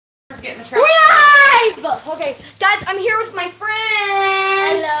get in the trap. We're live! Okay, guys, I'm here with my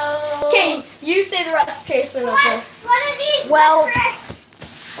friends. Hello. Okay, you say the rest. Okay, so no. What are these? Well,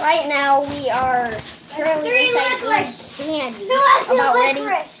 right now we are currently inside Candy, about ready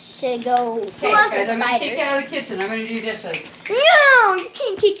to go Okay, catch guys, some I'm going to kick you spiders. out of the kitchen. I'm going to do dishes. No, you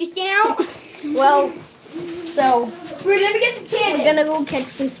can't kick us out. Well, so We're gonna get some candy. we're gonna go catch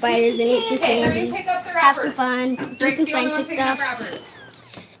some spiders and eat some Okay, let me candy, pick up the have some wrappers. fun, do Drake's some the only one scientist picking up stuff,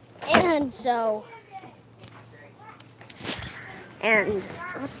 wrappers. and so,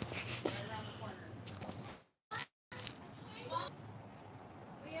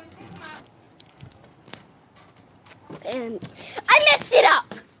 and I messed it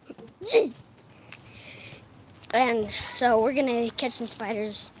up. Jeez. And so we're gonna catch some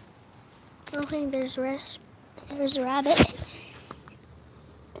spiders. I think there's a rabbit.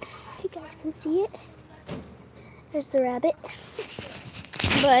 You guys can see it. There's the rabbit.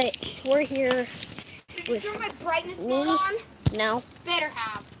 But we're here with Turn my brightness me. mode on. No, Better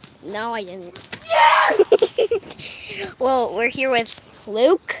have. no, I didn't. Yeah! Well, we're here with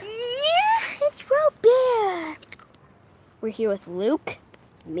Luke. Yeah, it's real bad. We're here with Luke,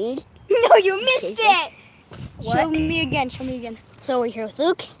 me. No, you missed it. What? Show me again. Show me again. So we're here with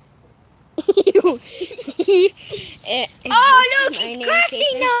Luke. Oh, look, My it's name's crusty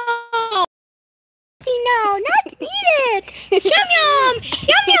Jason. now. No, not eat it. Yum yum,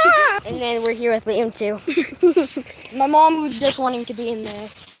 yum yum. And then we're here with Liam too. My mom was just wanting to be in the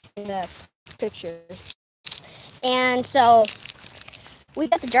picture. And so we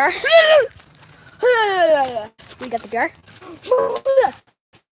got the jar. We got the jar.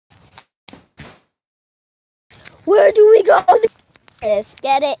 Where do we go? There it is.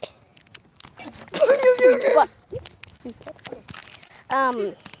 Get it.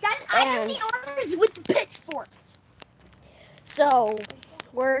 Guys, I do the honors with the pitchfork. So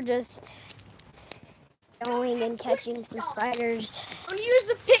we're just going and catching some spiders. I'm gonna use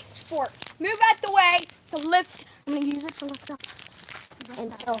the pitchfork. Move out the way to lift. I'm gonna use it to lift up.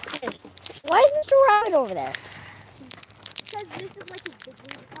 And so, why is Mr. Rabbit over there? Because this is like a big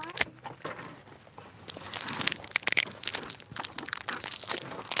spot.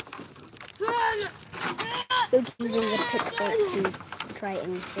 Luke using the pitchfork to try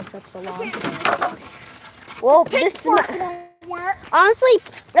and lift up the logs. Well, this is my, Work. honestly,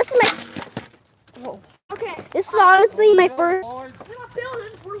 this is my. Whoa. Okay. This is honestly my first. We're not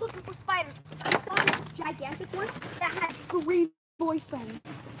building. We're looking for spiders. I saw this gigantic one that had 3 boyfriends.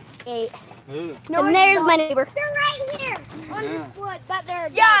 8. No, And there's my neighbor. They're right here on this wood. That there.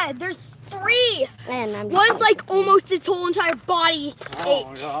 Yeah, there's 3. And I'm One's like almost its whole entire body. 8.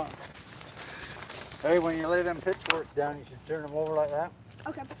 Oh, yeah. Hey, when you lay them pitchforks down, you should turn them over like that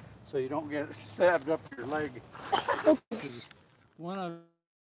Okay. so you don't get stabbed up your leg. One of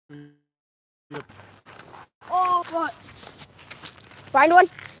Oh, what? Find one.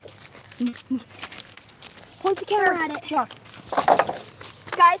 Point the camera at it. Jar.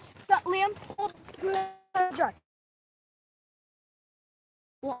 Guys, stop, Liam. Hold the jar.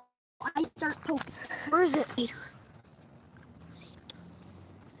 Well, I start poking. Where is it? I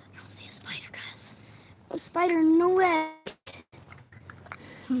don't see a spider, guys. A spider, no way.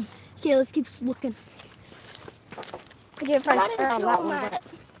 Okay, let's keep looking. I can't find Gotta a on show that one. that.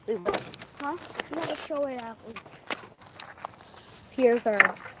 But Huh? You gotta show it out. here's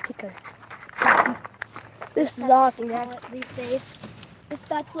our picker. This is awesome, guys. These days, if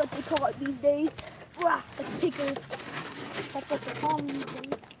that's what they call it these days, wow, the pickers. That's what they call them these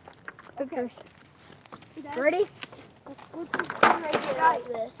days. Pickers. Guys, Ready? let's just do right here like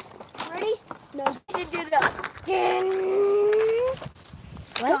this. Ready? No. To do the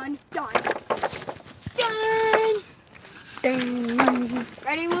done, done, done.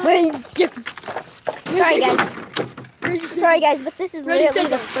 Ready, Luke? Sorry guys, but this is Ready, literally set,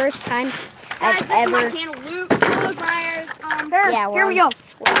 the first time Guys, I've this is my ever. channel, Luke Myers. Yeah, Here we go.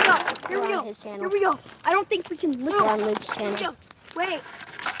 Here we go. Here we're we on go. his channel. Here we go. I don't think we can lift We're on it. Luke's Here we channel. go. Wait.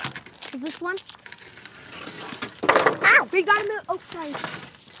 Is this one? Ow! We gotta move. Oh, sorry.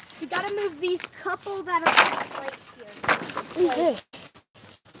 We gotta move these couple that are right here.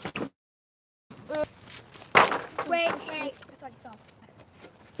 Wait. I thought I saw.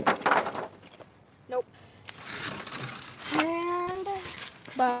 Nope. And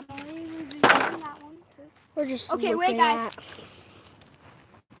But that one. we're just Okay, looking wait, guys. at.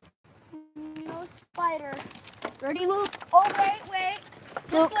 No spider. Ready, Luke? Oh, wait.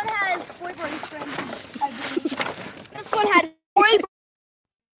 This one has boyfriend friends, I believe. This one had boyfriend.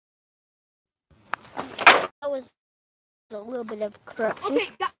 That was a little bit of corruption. Okay,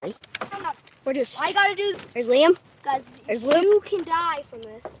 no. We're just. I gotta do. There's Liam. Guys, There's Luke. you can die from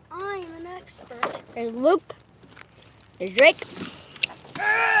this. I'm expert. There's Luke. There's Drake.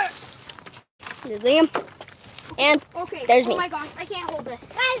 There's Liam. And Okay. there's me. Oh my gosh, I can't hold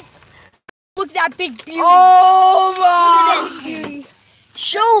this. Look at that big beauty. Oh my! Look at this beauty.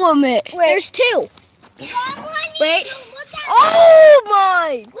 Show him it. There's two. Wait. Oh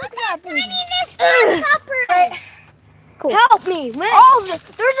my! Look at that beauty. Cool. Help me, lift. Oh,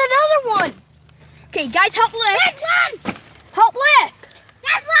 there's another one. Okay, guys, help lift. That's one. Help lift.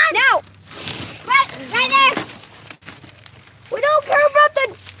 That's one. Now. Right there. We don't care about the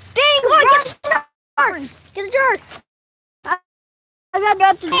dang. Come on, grass. get the jar. Get the jar. I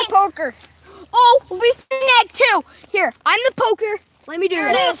got the poker. Oh, we snag too. Here, I'm the poker. Let me do Here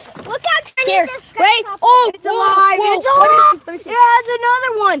it this. is. Look how tiny Here, this wait. grasshopper Oh, is. it's alive. Whoa. It's alive. Let me see. It has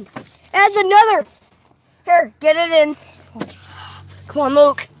another one. It has another. Here, get it in. Come on,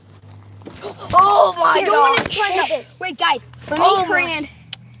 Luke. Oh my Here, God. don't try this. Wait, guys. Let me crayon.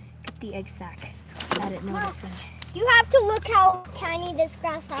 Get the egg sack. I didn't notice that. You have to look how tiny this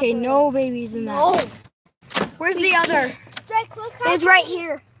grasshopper Okay, no babies in that. Where's the other? is. Drake, look how It's right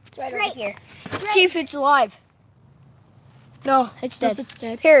here. It's right over here. See if it's alive. No, it's dead. It's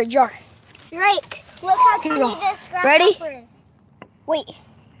dead. Here, jar. Drake, look how Here tiny we go. this Ready? grasshopper is. Wait.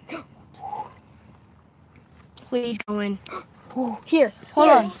 Please go in. Here, hold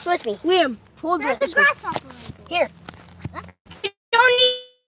Here, on. switch me. Liam, hold There's this. the grasshopper right there. Here. You don't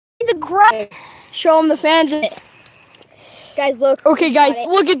need the grass. Show them the fans in it. Guys, look. Okay, guys, Got it.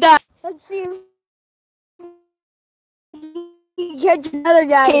 look at that. Let's see. Catch another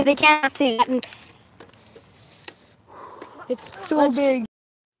guy. Okay, they can't see. It's so big.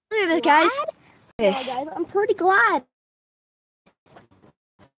 Look at this, guys. Yes. Guys, I'm pretty glad.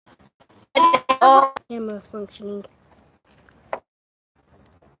 Oh. Camera functioning.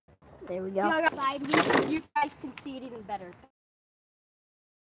 There we go. You guys can see it even better.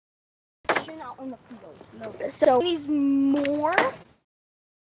 Out on the field. No. So, These more.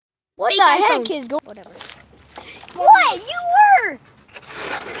 what the heck is going? Whatever. What? You were.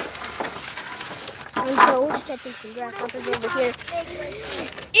 And so we're just catching some grasshoppers over here.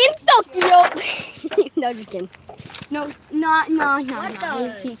 In Tokyo. No, just kidding. No. What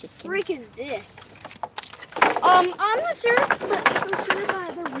He's just kidding. Freak is this? I'm not sure, but I'm sure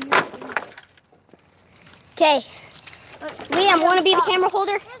that they're weird. Okay. Liam, want to be the camera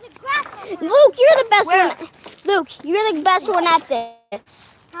holder? Luke, you're the best Where? one. Luke, you're the best one at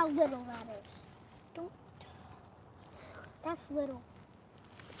this. How little that is. Don't. That's little.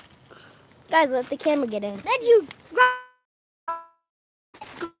 Guys, let the camera get in. Then you.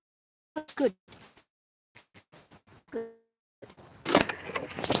 Good.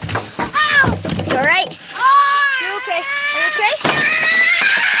 You alright? You're okay. Are you okay?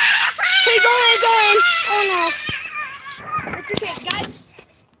 Hey, go in. Oh no. It's okay, guys.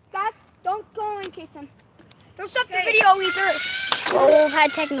 Guys, don't go in case I'm. Don't stop the video either. Well, we've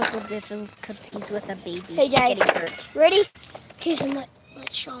had technical difficulties with a baby. Hey, guys. Getting hurt. Ready? Okay, so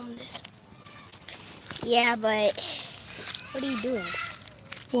let's show them this. Yeah, but what are you doing?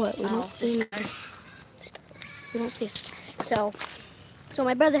 What? We don't see. So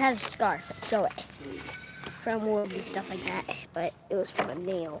my brother has a scar. Show it. From wood and stuff like that, but it was from a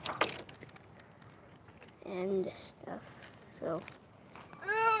nail and stuff. So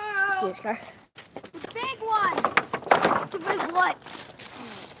see the scar? Big one. It's a big what?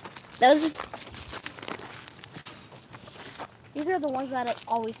 These are the ones that I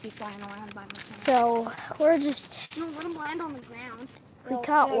always see flying around by my house. So we're just No, let them land on the ground. we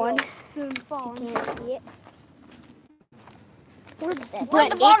caught one. Soon fall. You can't see it. But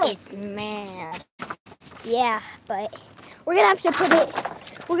But it is mad. Yeah, but we're gonna have to put it.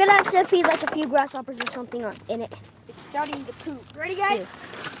 We're gonna have to feed like a few grasshoppers or something in it. it's starting to poop. Ready, guys?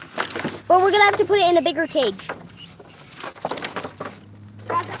 But we're gonna have to put it in a bigger cage.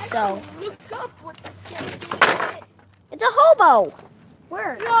 So Look up what this thing is. it's a hobo.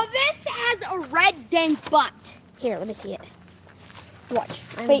 Where? No, this has a red dang butt. Here, let me see it. Watch.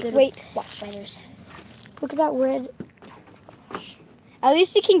 I'm Wait, good wait. with spiders. Look at that red. At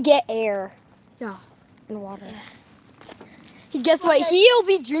least he can get air. Yeah. And water. Guess what? He'll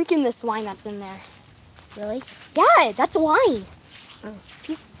be drinking this wine that's in there. Really? Yeah, that's wine. Oh. It's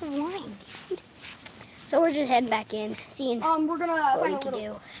pieces of wine. So we're just heading back in, seeing We're gonna what find we a can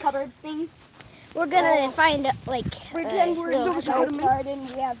little do. cupboard thing. We're gonna find like Pretend we're little in tote. the garden.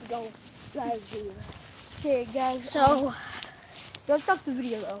 We have to go drive here. Okay, guys. So don't stop the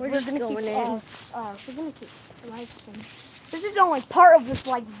video though. We're just gonna going keep, in. we're gonna keep slicing. This is only part of this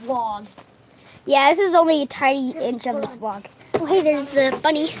like vlog. yeah, this is only a tiny inch of this vlog. Oh, hey, there's the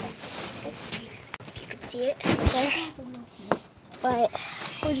bunny. You can see it. Okay. But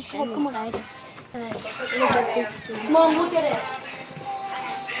We're just and come on. inside. Look at this thing. Mom, look at it.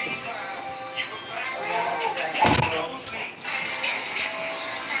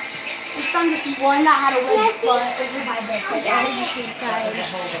 We found this one that had a wood butt over by the That is inside.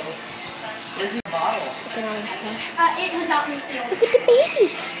 Where's your bottle? Look at all this stuff. it was out in the field. Look at the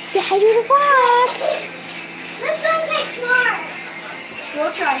baby. Say hi to the vlog. Let's go take Smart.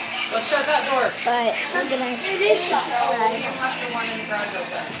 We'll try. Let's shut that door. But we're gonna It is shut. No, we left the one in the garage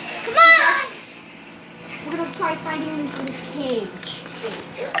open. Come on. We're gonna try finding this in the cage.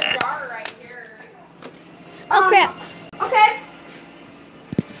 There's a jar right here. Oh crap. Okay.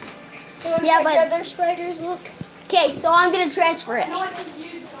 Yeah, but other spiders look. okay, so I'm gonna transfer it. No, I can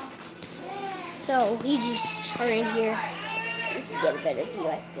use them. So we just are in here. Get a better view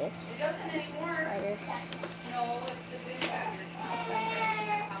like this. It doesn't anymore. Spider. No, it's the big bag. You're smelling like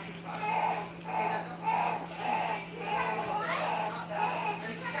a coffee pot. Okay, that don't smell. Not bad.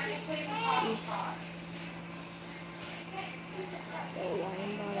 There's a tiny clean coffee pot. So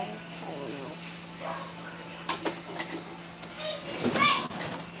lion bottle. I don't know.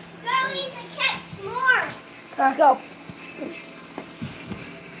 Going to catch Smart. Let's go.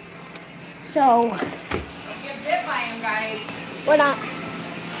 So Don't get bit by him, guys. we're not.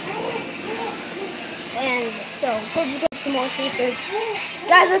 And so we'll just get some more, see if there's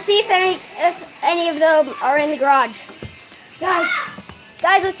guys, let's see if any of them are in the garage. Guys,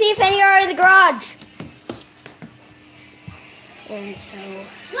 let's see if any are in the garage. And so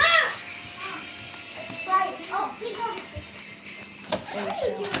Look. Right. Oh, he's on.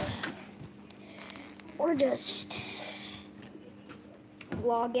 we're just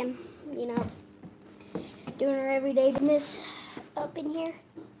vlogging, you know, doing our everyday business up in here.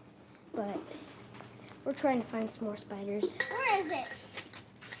 But we're trying to find some more spiders. Where is it?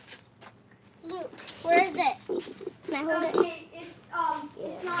 Luke, where is it? Can I hold it? It's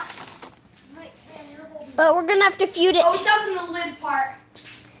Yeah. not. Like, you're holding. But we're gonna have to feed it. Oh, it's up in the lid part.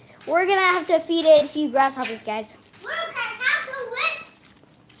 We're gonna have to feed it a few grasshoppers, guys. Luke, I have the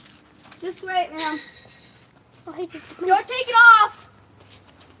lid. Just wait, ma'am. Oh, hey, just Don't take it off.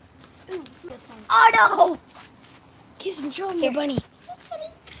 Ooh, this is fun. oh no! Kiss and show me your bunny.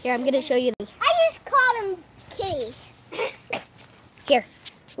 Here, I'm gonna show you. I just called him Kitty. Here,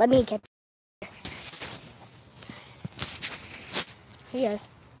 let me catch. Here he goes.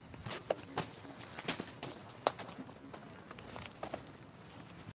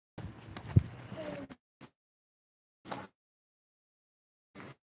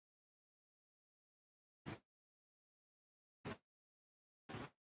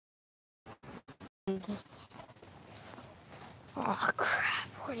 Oh crap,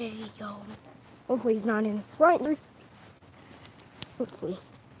 where did he go? Hopefully he's not in the front. Hopefully.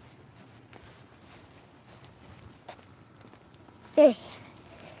 Hey,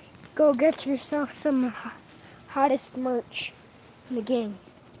 go get yourself some hottest merch in the game.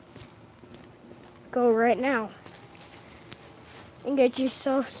 Go right now and get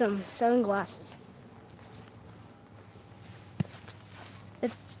yourself some sunglasses.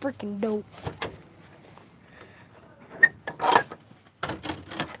 It's freaking dope.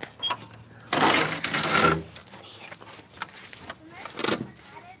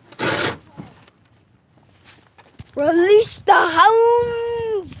 Release the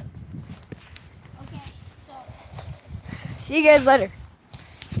hounds! Okay, so. See you guys later.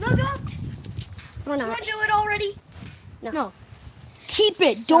 No, don't. We're You not. want to do it already? No. Keep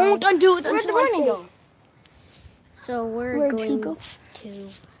it. So, Don't undo it where'd the until I morning say. go? So we're Where'd going he go? to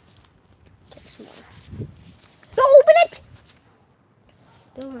get some more. Don't open it.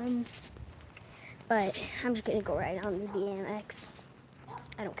 Still on. But I'm just gonna go right on the BMX.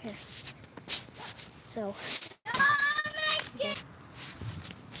 I don't care. So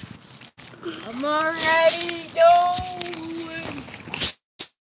I'm already going.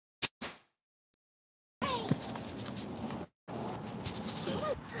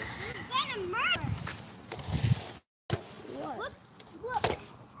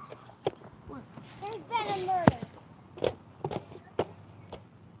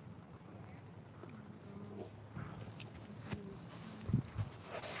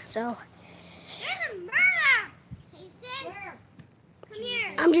 so There's a murder! Jason! Come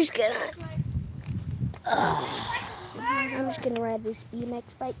here. I'm just gonna I'm just gonna ride this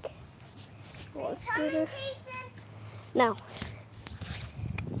BMX bike. Or a Come scooter. here, Jason. No.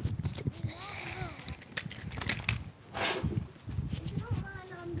 Let's do this.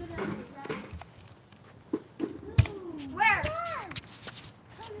 Where?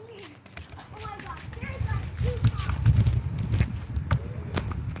 Come here. Oh my God. There's like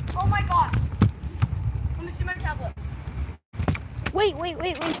 2 Oh my God. Let me see my tablet. Wait.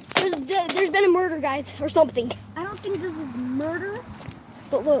 Wait. There's been a murder, guys, or something. I don't think this is murder.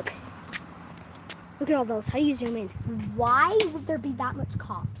 But look. Look at all those. How do you zoom in? Why would there be that much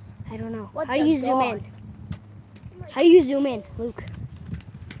cops? I don't know. What How do the you zoom God? in? How do you zoom in, Luke?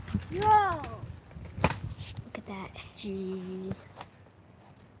 Yo. Look at that. Jeez.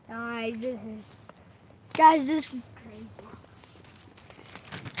 Guys, this is crazy.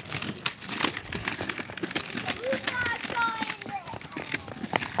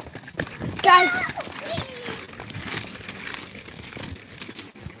 Guys.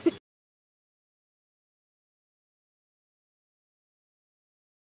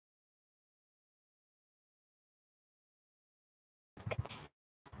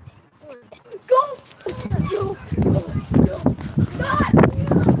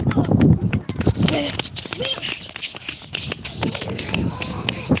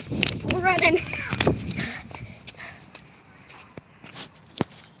 We're running.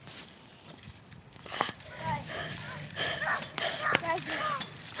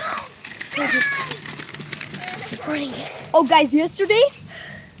 We're just running. Oh, guys, yesterday,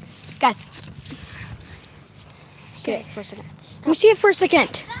 guys, Guys, for a second. let me see it for a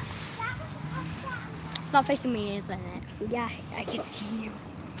second. It's not facing me, isn't it? Yeah, I can see you.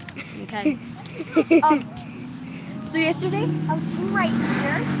 Okay. So yesterday, I was sitting right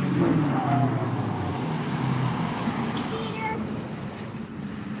here.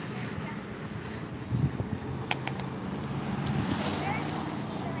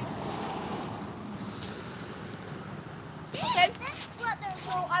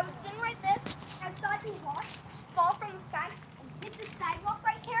 So I was sitting right there. I saw two wasps fall from the sky and hit the sidewalk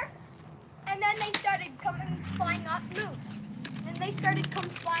right here. And then they started flying up, And they started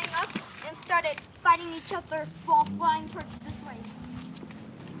flying up and started fighting each other while flying towards this way.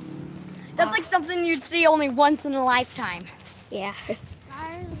 That's like something you'd see only once in a lifetime. Yeah.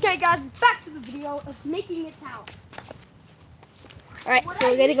 Okay, guys, back to the video of making his house. All right, so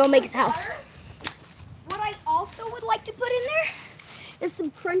we're gonna go make his house. What I also would like to put in there is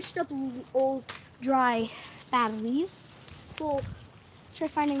some crunched up old dry bad leaves. So try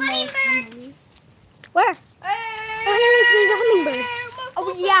finding those leaves. Where? There's a hummingbird.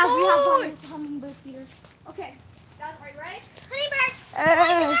 Oh yeah, we have one hummingbird feeder. Okay, guys, are you ready?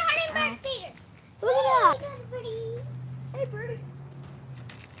 Honeyberg! Honeyberg feeder! Look at that. Hey, birdie.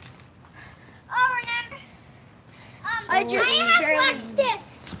 Oh, remember? I just I have barely- watched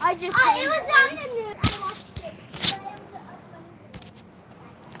this. I just It was on the news. I watched it. But it was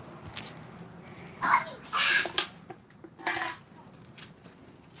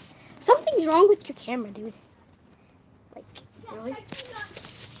Something's wrong with your camera, dude. Like, really?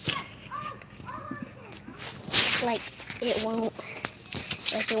 Like, it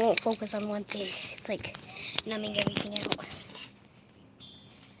won't focus on one thing. It's like numbing everything out.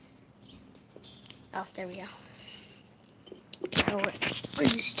 Oh, there we go. So we're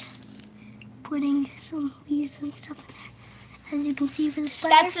just putting some leaves and stuff in there. As you can see for the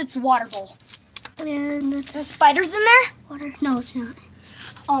spider. That's its water bowl. And The that's spider's in there? water. No, it's not.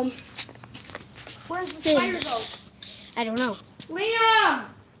 Where's the spider go? I don't know. Liam!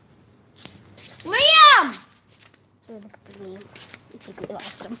 Liam! So I think we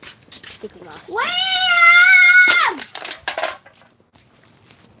lost him. I think we lost him. Liam!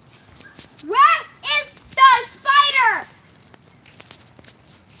 Where is the spider?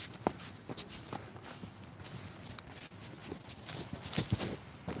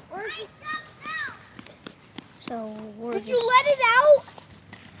 Where's the... So we're Did just... you let it out?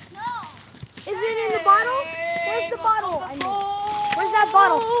 No. Is it in the bottle? Where's the bottle? I mean, where's that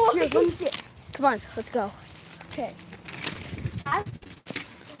bottle? Here, let me see it. Come on, let's go. Okay.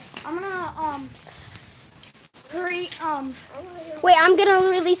 I'm gonna hurry. Wait, I'm gonna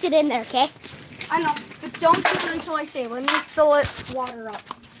release it in there, okay? I know, but don't do it until I say. Let me fill it with water up.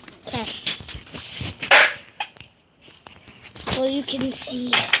 Okay. Well, you can see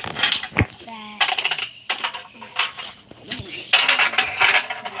that.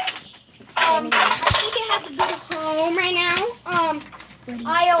 I think it has a good home right now.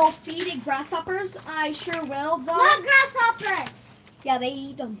 I'll feed it grasshoppers. I sure will, though. Not grasshoppers. Yeah, they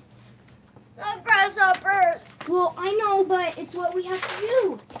eat them. Not grasshoppers. Well, I know, but it's what we have to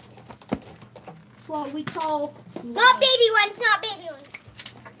do. It's what we call Not baby ones, not baby ones.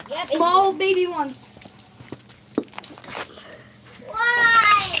 Yep. small baby ones.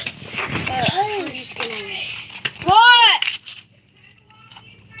 Why? We're just gonna... What?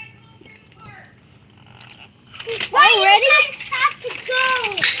 Why do you guys have to go?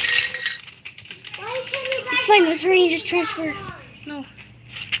 Why can you guys It's fine, let's hurry and just transfer. No.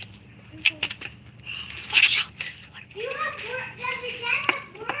 You have work. Does your dad have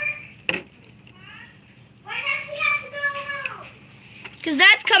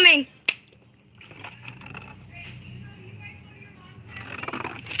coming.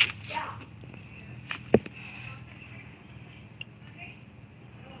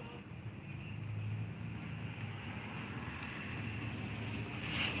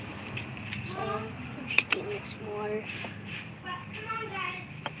 So, I'm just getting some water.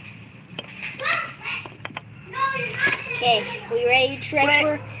 Okay, we ready to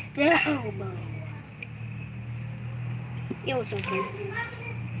transfer the hobo? It was okay.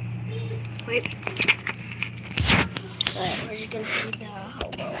 Wait. But we're just gonna feed the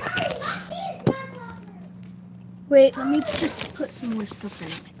hobo. Wait, let me just put some more stuff in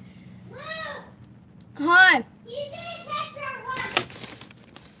it. Hon,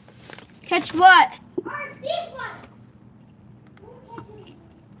 catch what?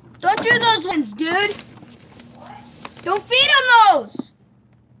 Don't do those ones, dude. Don't feed him those.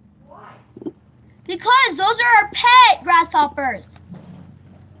 Because those are our pet grasshoppers.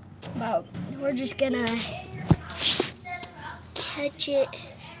 Well, we're just gonna catch it.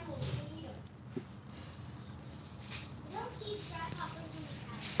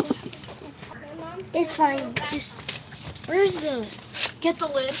 It's fine. Just where's the? Get the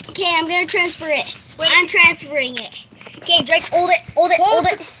lid. Okay, I'm gonna transfer it. I'm transferring it. Okay, Drake, hold it, hold it, hold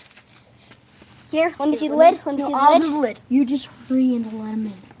it. Here, let me see the lid. Let me see I'll the do lid. the lid. You just hurry and let him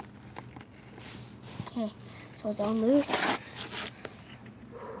in. Okay, so it's all loose.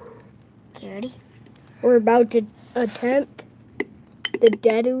 Okay, ready? We're about to attempt the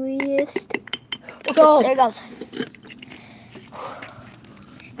deadliest. Go. There it goes.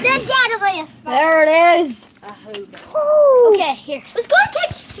 The deadliest. There it is. Okay, here. Let's go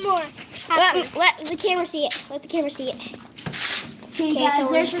catch some more. Let the camera see it. Let the camera see it. Okay, so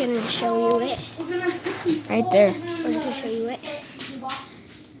we're just gonna show you it. Right there. We're just gonna show you it.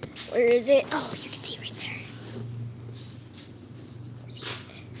 Where is it? Oh, you can see it right there.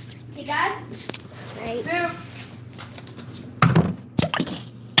 Hey guys. Right.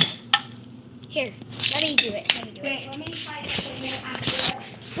 Here, let me do it. Let me do it. Let me try it.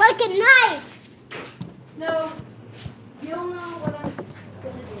 Like a knife. No. You'll know what I'm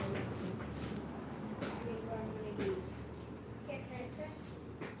gonna do.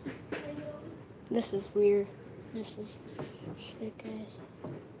 This is weird. This is shit, guys.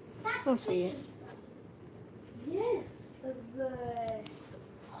 I don't see it. Yes. The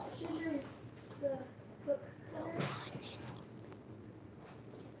scissors. The hook cutter.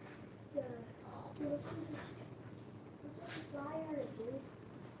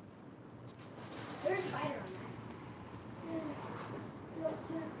 There's a spider on that.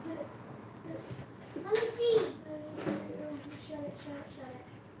 Let me see. Shut it.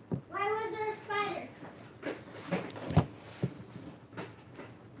 Why was there a spider?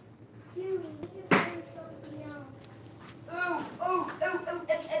 Dude, we need to find something else.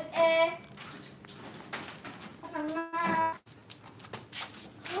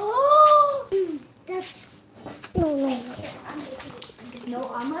 Oh, dude, that's No,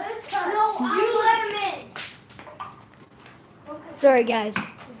 I'm gonna tell you let him in. Sorry, guys.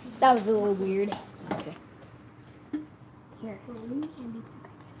 That was a little weird. Okay. Here.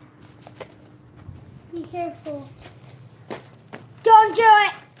 Be careful. Don't do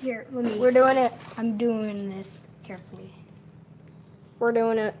it. Here, let me. We're doing it. I'm doing this carefully. We're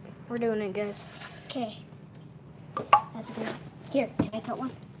doing it. We're doing it, guys. Okay. That's good. Here, can I cut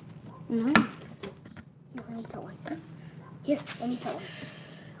one? No. Here, let me cut one. Here, let me cut one.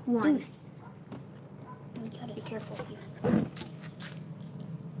 One. Let me cut it. Be careful. Here.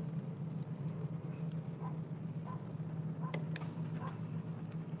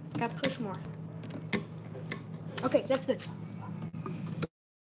 Gotta push more. Okay, that's good.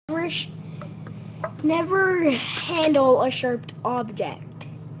 Never handle a sharp object,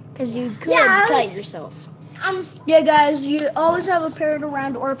 because you could Yes. cut yourself. Yeah, guys, you always have a parent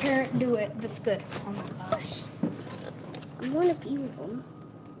around or a parent do it. That's good. Oh my gosh. I'm going to few of them.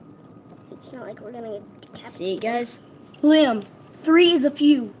 It's not like we're gonna get decapitated. See, guys? Liam, 3 is a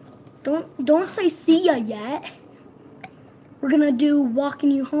few. Don't say see ya yet. We're gonna do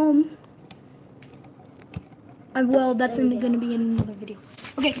walking you home. Well, that's gonna be in another video.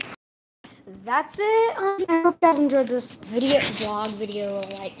 Okay. That's it. I hope you guys enjoyed this vlog video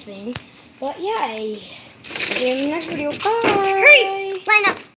like thing. But yeah, see you in the next video. Bye. Hurry! Line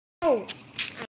up! Oh.